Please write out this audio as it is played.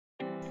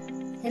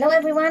Hello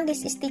everyone,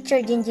 this is Teacher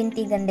Jinjine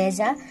T.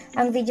 Gandeza.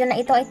 Ang video na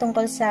ito ay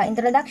tungkol sa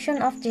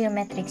Introduction of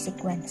Geometric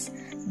Sequence.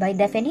 By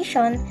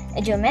definition,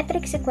 a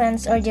geometric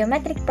sequence or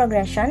geometric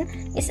progression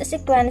is a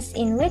sequence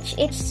in which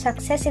each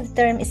successive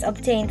term is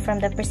obtained from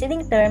the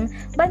preceding term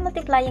by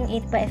multiplying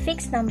it by a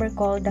fixed number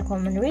called the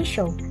common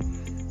ratio.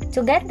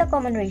 To get the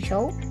common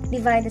ratio,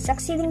 divide the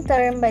succeeding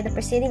term by the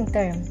preceding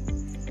term.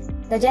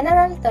 The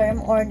general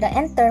term or the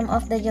end term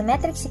of the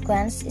geometric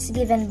sequence is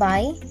given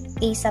by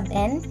a sub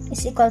n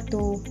is equal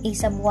to a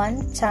sub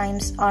 1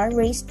 times r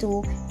raised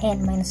to n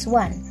minus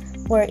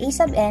 1, where a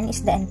sub n is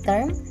the end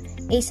term,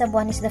 a sub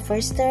 1 is the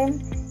first term,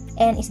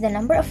 n is the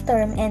number of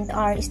term, and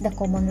r is the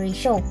common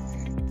ratio.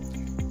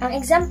 Ang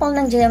example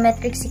ng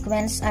geometric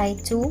sequence ay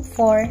 2,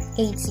 4,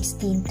 8,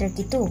 16,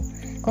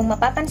 32. Kung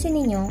mapapansin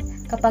ninyo,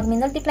 kapag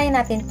minultiply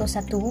natin to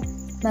sa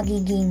 2,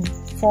 magiging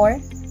 4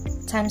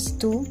 times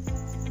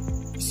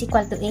 2 is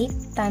equal to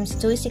 8 times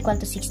 2 is equal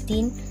to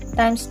 16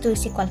 times 2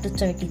 is equal to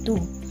 32.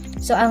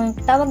 So, ang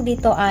tawag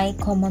dito ay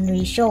common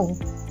ratio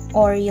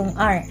or yung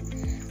R.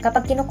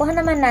 Kapag kinukuha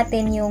naman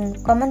natin yung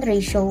common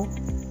ratio,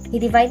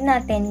 i-divide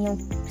natin yung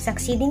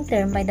succeeding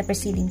term by the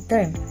preceding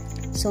term.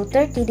 So,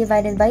 30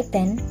 divided by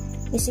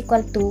 10 is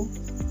equal to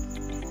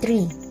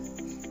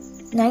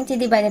 3. 90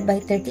 divided by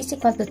 30 is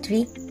equal to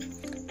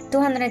 3.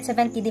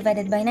 270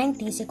 divided by 90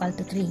 is equal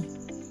to 3.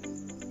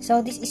 So,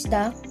 this is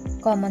the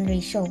common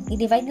ratio.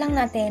 I-divide lang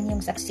natin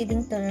yung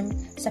succeeding term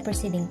sa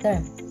preceding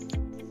term.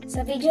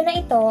 Sa video na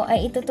ito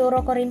ay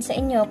ituturo ko rin sa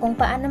inyo kung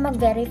paano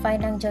mag-verify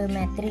ng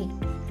geometry.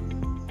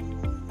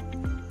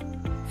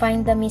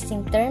 Find the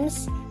missing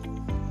terms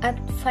at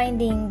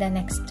finding the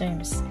next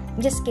terms.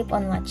 Just keep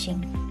on watching.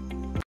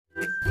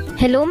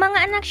 Hello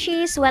mga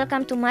anakshis!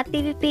 Welcome to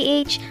MathTV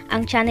PH.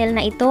 Ang channel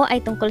na ito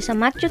ay tungkol sa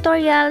math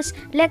tutorials,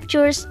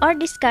 lectures, or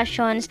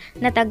discussions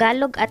na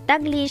Tagalog at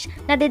Taglish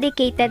na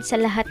dedicated sa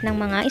lahat ng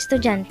mga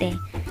estudyante.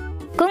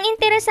 Kung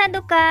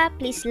interesado ka,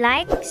 please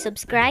like,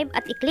 subscribe,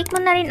 at i-click mo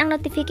na rin ang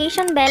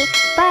notification bell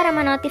para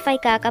ma-notify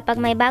ka kapag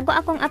may bago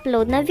akong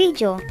upload na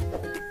video.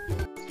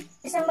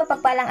 Isang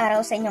mapagpalang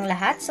araw sa inyong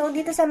lahat. So,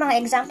 dito sa mga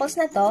examples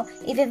na to,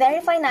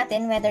 i-verify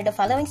natin whether the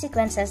following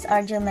sequences are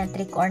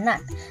geometric or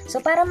not.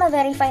 So, para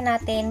ma-verify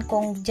natin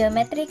kung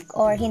geometric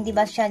or hindi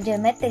ba siya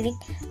geometric,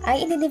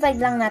 ay i-divide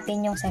lang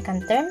natin yung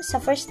second term sa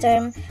first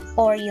term,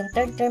 or yung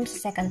third term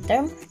sa second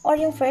term, or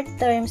yung fourth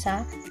term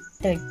sa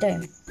third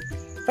term.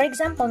 For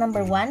example,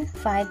 number 1,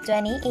 5,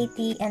 20,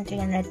 80, and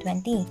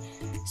 320.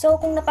 So,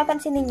 kung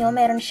napapansin ninyo,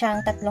 meron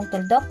siyang tatlong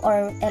tuldok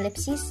or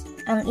ellipses.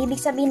 Ang ibig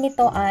sabihin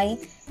nito ay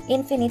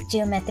infinite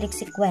geometric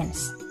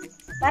sequence.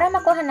 Para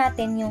makuha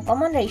natin yung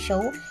common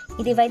ratio,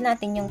 i-divide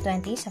natin yung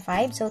 20 sa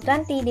 5. So,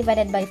 20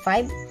 divided by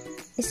 5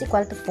 is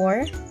equal to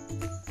 4.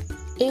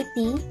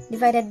 80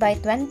 divided by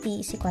 20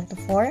 is equal to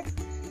 4.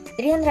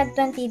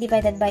 320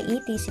 divided by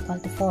 80 is equal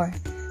to 4.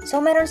 So,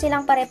 meron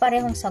silang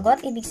pare-parehong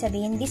sagot. Ibig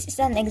sabihin, this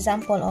is an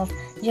example of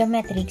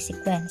geometric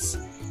sequence.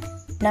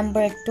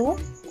 Number 2,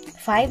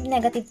 5,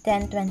 negative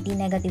 10, 20,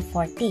 negative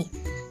 40.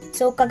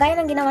 So, kagaya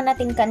ng ginawa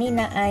natin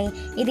kanina ay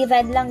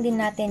i-divide lang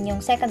din natin yung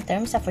second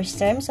term sa first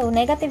term. So,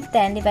 negative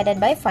 10 divided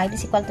by 5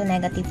 is equal to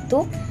negative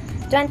 2.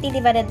 20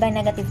 divided by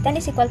negative 10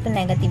 is equal to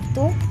negative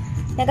 2.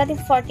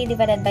 Negative 40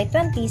 divided by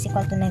 20 is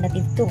equal to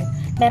negative 2.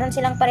 Meron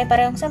silang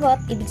pare-parehong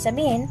sagot, ibig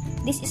sabihin,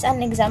 this is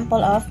an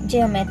example of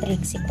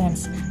geometric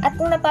sequence. At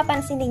kung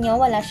napapansin niyo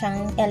wala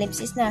siyang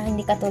ellipsis na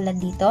hindi katulad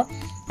dito,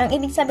 ang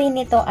ibig sabihin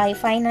nito ay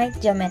finite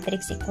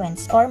geometric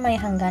sequence or may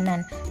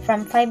hangganan.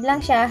 From 5 lang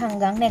siya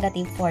hanggang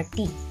negative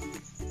 40.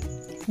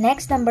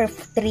 Next, number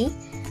 3,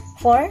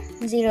 4,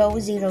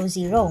 0, 0,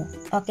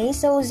 0. Okay,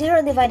 so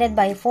 0 divided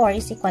by 4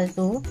 is equal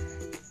to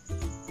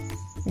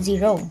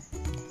 0.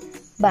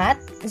 But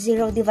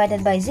 0 divided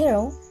by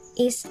 0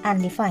 is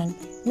undefined,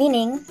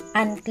 meaning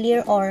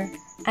unclear or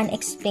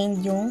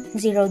unexplained yung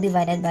 0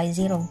 divided by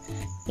 0.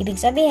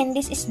 Ibig sabihin,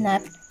 this is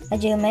not a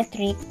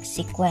geometric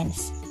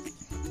sequence.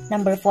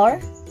 Number 4,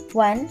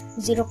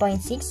 1,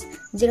 0.6,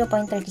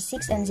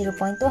 0.36, and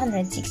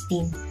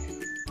 0.216.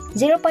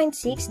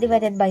 0.6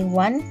 divided by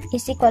 1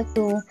 is equal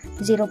to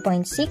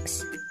 0.6.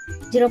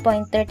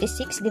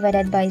 0.36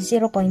 divided by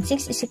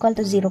 0.6 is equal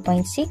to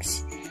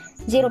 0.6.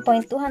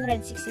 0.260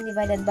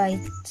 divided by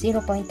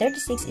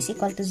 0.36 is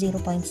equal to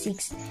 0.6.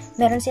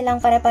 Meron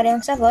silang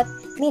pare-parehong sagot,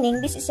 meaning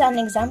this is an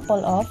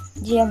example of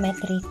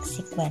geometric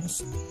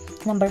sequence.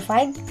 Number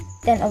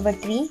 5, 10 over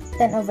 3,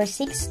 10 over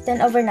 6,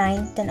 10 over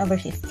 9, 10 over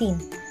 15.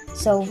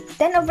 So,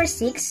 10 over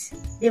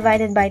 6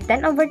 divided by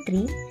 10 over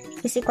 3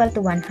 is equal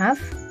to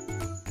 1/2.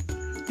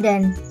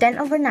 Then,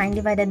 10 over 9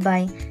 divided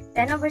by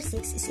 10 over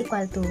 6 is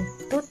equal to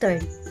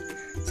 2/3.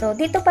 So,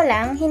 dito pa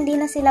lang, hindi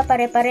na sila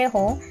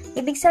pare-pareho.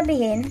 Ibig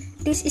sabihin,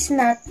 this is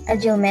not a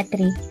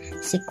geometric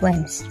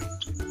sequence.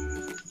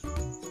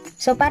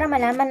 So, para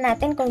malaman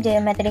natin kung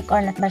geometric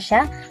or not ba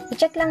siya,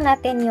 i-check lang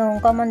natin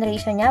yung common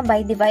ratio niya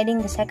by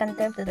dividing the second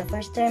term to the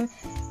first term,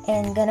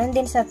 and ganun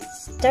din sa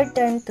third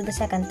term to the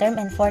second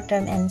term, and fourth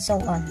term, and so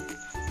on.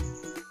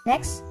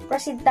 Next,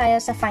 proceed tayo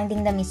sa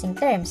finding the missing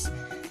terms.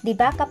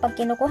 Diba, kapag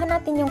kinukuha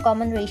natin yung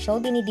common ratio,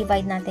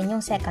 dinidivide natin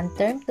yung second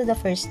term to the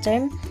first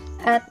term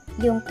at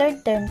yung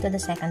third term to the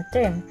second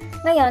term.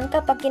 Ngayon,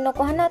 kapag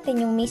kinukuha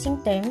natin yung missing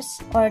terms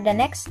or the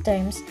next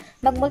terms,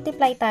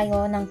 mag-multiply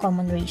tayo ng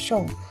common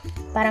ratio.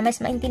 Para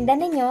mas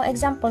maintindihan ninyo,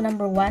 example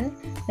number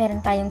 1,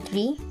 meron tayong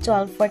 3,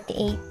 12,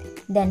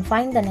 48, then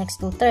find the next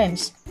two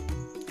terms.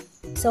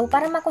 So,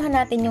 para makuha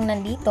natin yung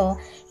nandito,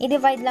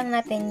 i-divide lang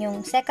natin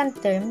yung second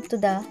term to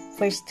the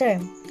first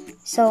term.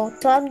 So,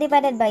 12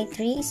 divided by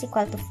 3 is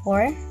equal to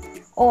 4,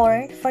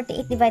 or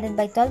 48 divided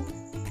by 12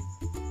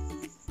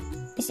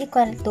 is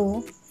equal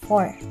to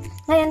 4.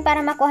 Ngayon,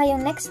 para makuha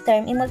yung next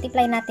term,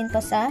 i-multiply natin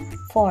to sa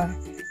 4.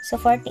 So,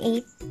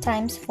 48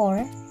 times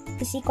 4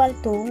 is equal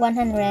to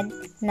 192.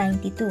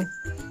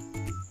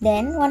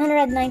 Then,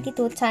 192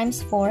 times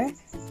 4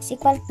 is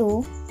equal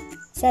to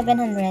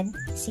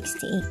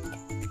 768.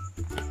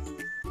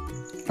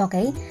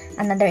 Okay,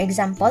 another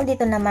example.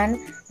 Dito naman,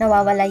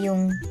 nawawala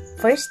yung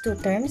first two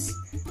terms.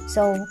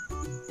 So,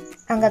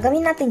 ang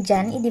gagawin natin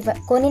dyan,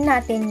 kunin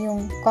natin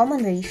yung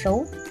common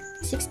ratio.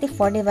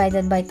 64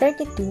 divided by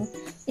 32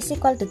 is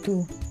equal to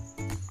 2.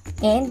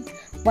 And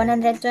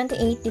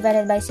 128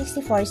 divided by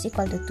 64 is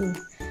equal to 2.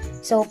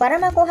 So, para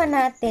makuha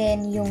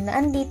natin yung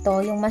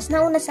naandito, yung mas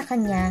nauna sa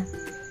kanya,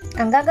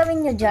 ang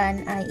gagawin nyo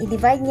dyan ay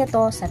i-divide nyo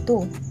to sa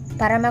 2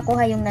 para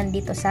makuha yung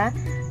nandito sa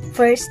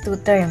first two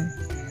term.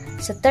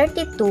 So,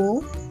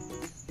 32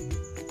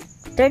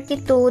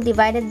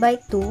 divided by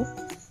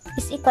 2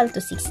 is equal to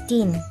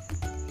 16.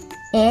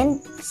 And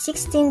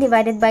 16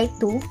 divided by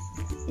 2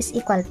 is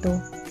equal to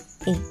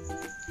 8.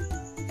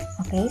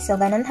 Okay, so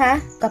ganun ha.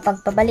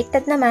 Kapag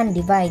pabaliktad naman,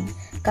 divide.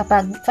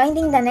 Kapag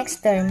finding the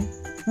next term,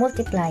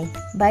 multiply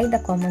by the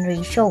common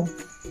ratio.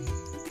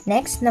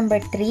 Next,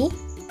 number 3,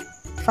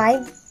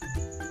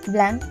 5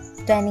 blank,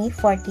 20,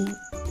 40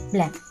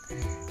 blank.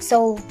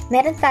 So,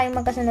 meron tayong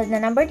magkasunod na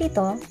number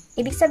dito.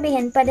 Ibig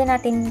sabihin, pwede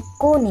natin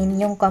kunin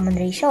yung common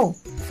ratio.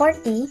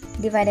 40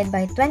 divided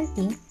by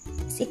 20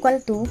 is equal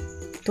to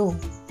 2.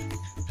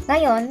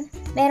 Ngayon,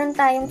 meron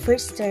tayong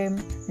first term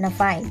na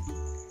 5.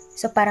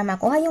 So, para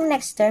makuha yung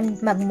next term,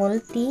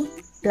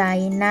 mag-multiply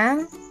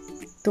ng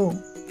 2.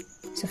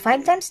 So,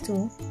 5 times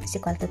 2 is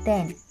equal to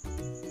 10.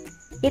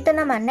 Dito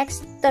naman,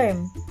 next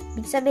term.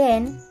 Ibig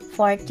sabihin,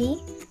 40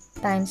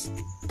 times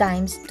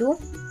 2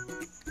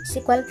 is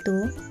equal to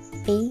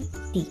 80.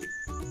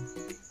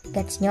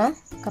 Gets nyo?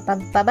 Kapag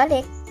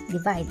pabalik,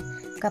 divide.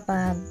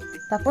 Kapag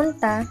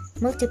papunta,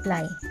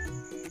 multiply.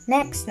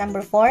 Next,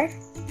 number 4.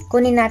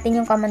 Kunin natin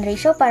yung common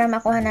ratio para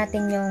makuha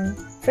natin yung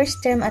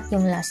first term at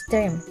yung last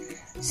term.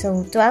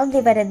 So, 12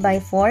 divided by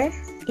 4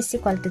 is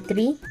equal to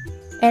 3.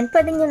 And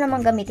pwede nyo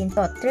naman gamitin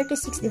to.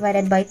 36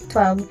 divided by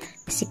 12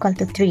 is equal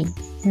to 3.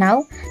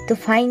 Now, to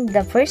find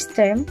the first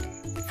term,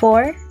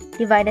 4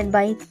 divided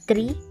by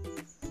 3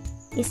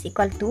 is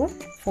equal to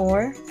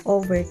 4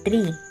 over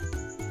 3.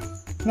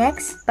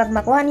 Next, pag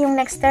makuha yung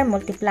next term,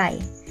 multiply.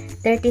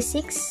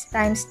 36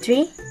 times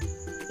 3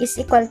 is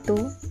equal to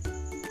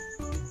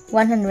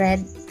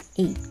 108.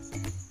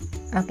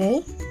 Okay?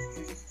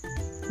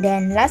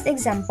 Then, last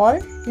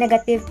example,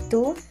 negative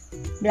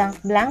 2, blank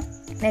blank,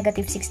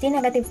 negative 16,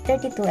 negative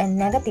 32, and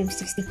negative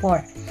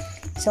 64.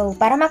 So,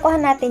 para makuha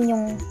natin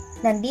yung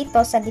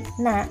nandito sa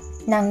gitna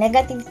ng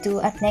negative 2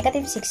 at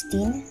negative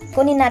 16,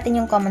 kunin natin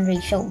yung common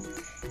ratio.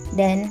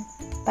 Then,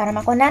 para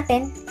makuha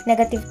natin,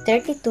 negative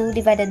 32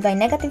 divided by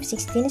negative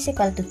 16 is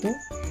equal to 2.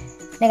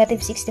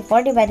 Negative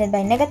 64 divided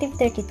by negative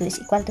 32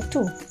 is equal to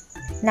 2.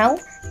 Now,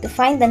 to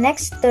find the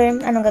next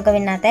term, anong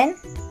gagawin natin?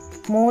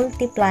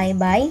 Multiply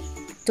by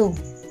 2.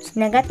 So,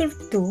 negative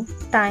 2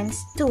 times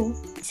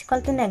 2 is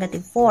equal to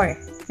negative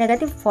 4.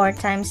 Negative 4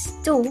 times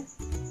 2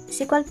 is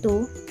equal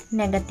to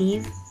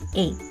negative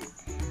 8.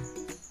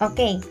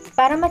 Okay,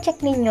 para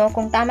ma-check ninyo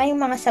kung tama yung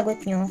mga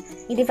sagot nyo,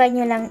 i-divide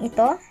nyo lang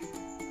ito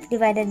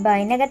divided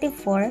by negative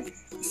 4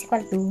 is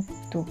equal to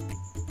 2.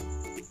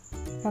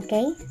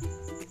 Okay?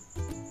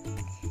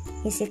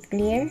 Is it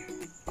clear?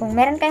 Kung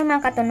meron kayong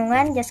mga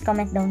katanungan, just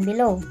comment down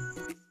below.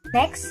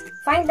 Next,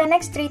 find the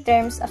next three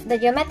terms of the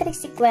geometric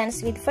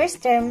sequence with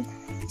first term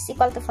is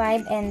equal to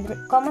 5 and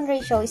common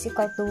ratio is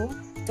equal to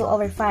 2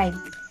 over 5.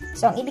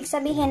 So, ang ibig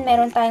sabihin,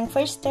 meron tayong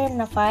first term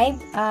na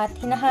 5 at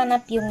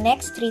hinahanap yung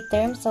next three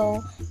terms.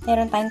 So,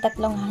 meron tayong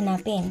tatlong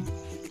hahanapin.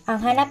 Ang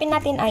hanapin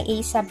natin ay a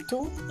sub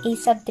 2, a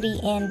sub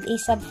 3, and a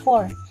sub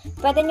 4.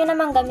 Pwede nyo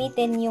namang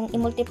gamitin yung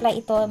i-multiply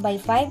ito by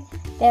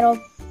 5, pero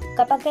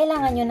kapag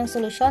kailangan nyo ng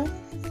solusyon,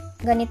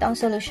 ganito ang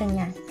solusyon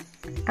niya.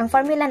 Ang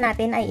formula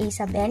natin ay a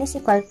sub n is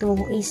equal to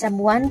a sub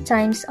 1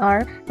 times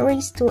r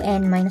raised to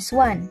n minus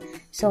 1.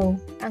 So,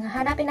 ang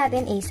hanapin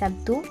natin a sub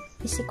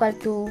 2 is equal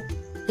to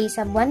a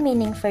sub 1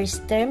 meaning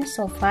first term,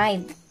 so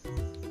 5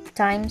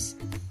 times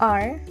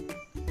r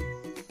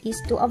is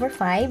 2 over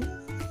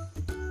 5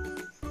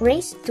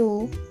 raised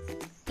to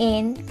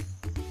n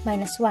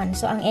minus 1.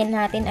 So, ang n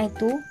natin ay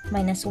 2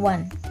 minus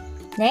 1.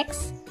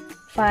 Next,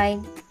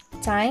 5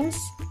 times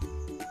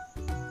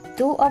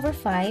 2 over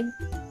 5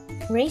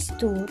 raised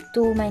to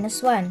 2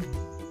 minus 1.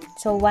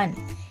 So, 1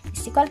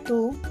 is equal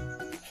to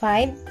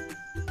 5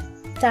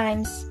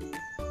 times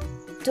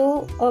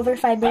 2 over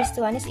 5 raised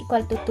to 1 is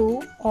equal to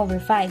 2 over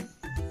 5.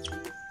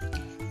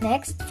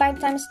 Next, 5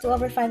 times 2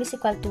 over 5 is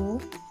equal to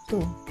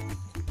 2.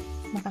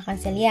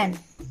 Makakancel yan.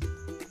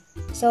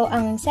 So,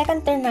 ang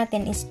second term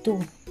natin is 2.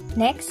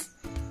 Next,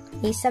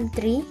 a sub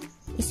 3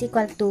 is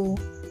equal to,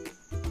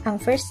 ang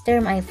first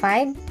term ay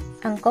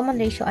 5, ang common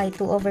ratio ay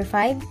 2 over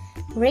 5,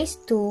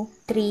 raised to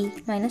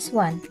 3 minus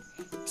 1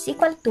 is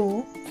equal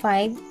to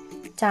 5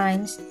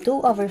 times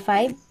 2 over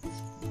 5,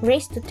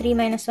 raised to 3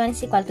 minus 1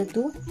 is equal to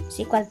 2, is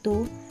equal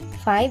to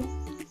 5.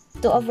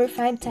 2 over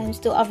 5 times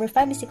 2 over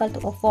 5 is equal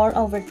to 4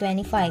 over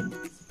 25.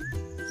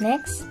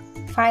 Next,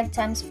 5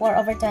 times 4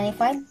 over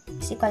 25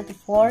 is equal to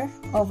 4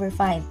 over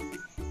 5.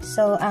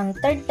 So, ang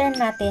third term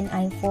natin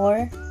ay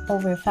 4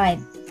 over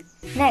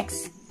 5.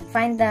 Next,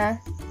 find the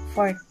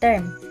fourth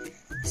term.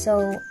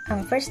 So,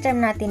 ang first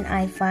term natin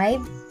ay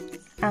 5.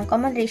 Ang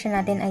common ratio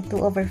natin ay 2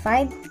 over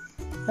 5.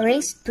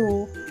 Raised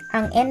to,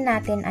 ang n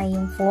natin ay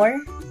yung 4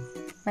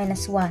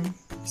 minus 1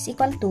 is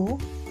equal to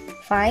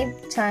 5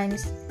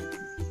 times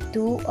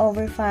 2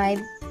 over 5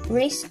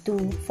 raised to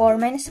 4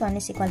 minus 1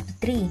 is equal to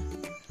 3.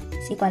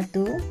 Is equal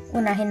to,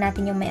 unahin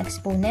natin yung may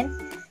exponent.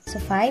 So,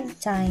 5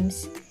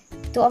 times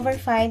 2 over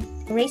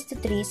 5 raised to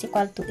 3 is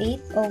equal to 8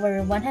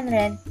 over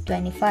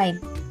 125.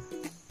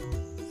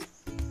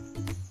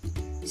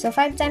 So,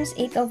 5 times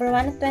 8 over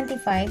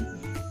 125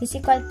 is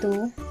equal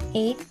to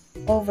 8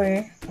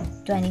 over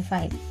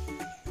 25.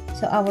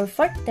 So, our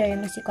fourth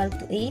term is equal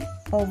to 8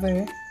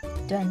 over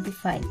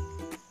 25.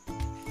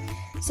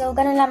 So,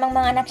 ganun lamang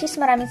mga anaksis.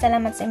 Maraming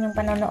salamat sa inyong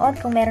panonood.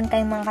 Kung meron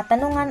kayong mga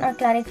katanungan or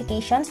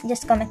clarifications,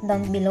 just comment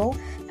down below.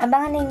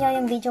 Abangan ninyo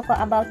yung video ko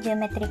about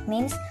geometric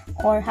means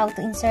or how to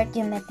insert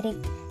geometric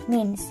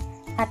means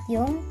at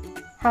yung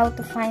how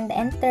to find the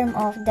end term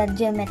of the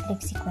geometric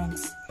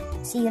sequence.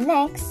 See you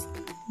next!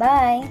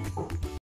 Bye!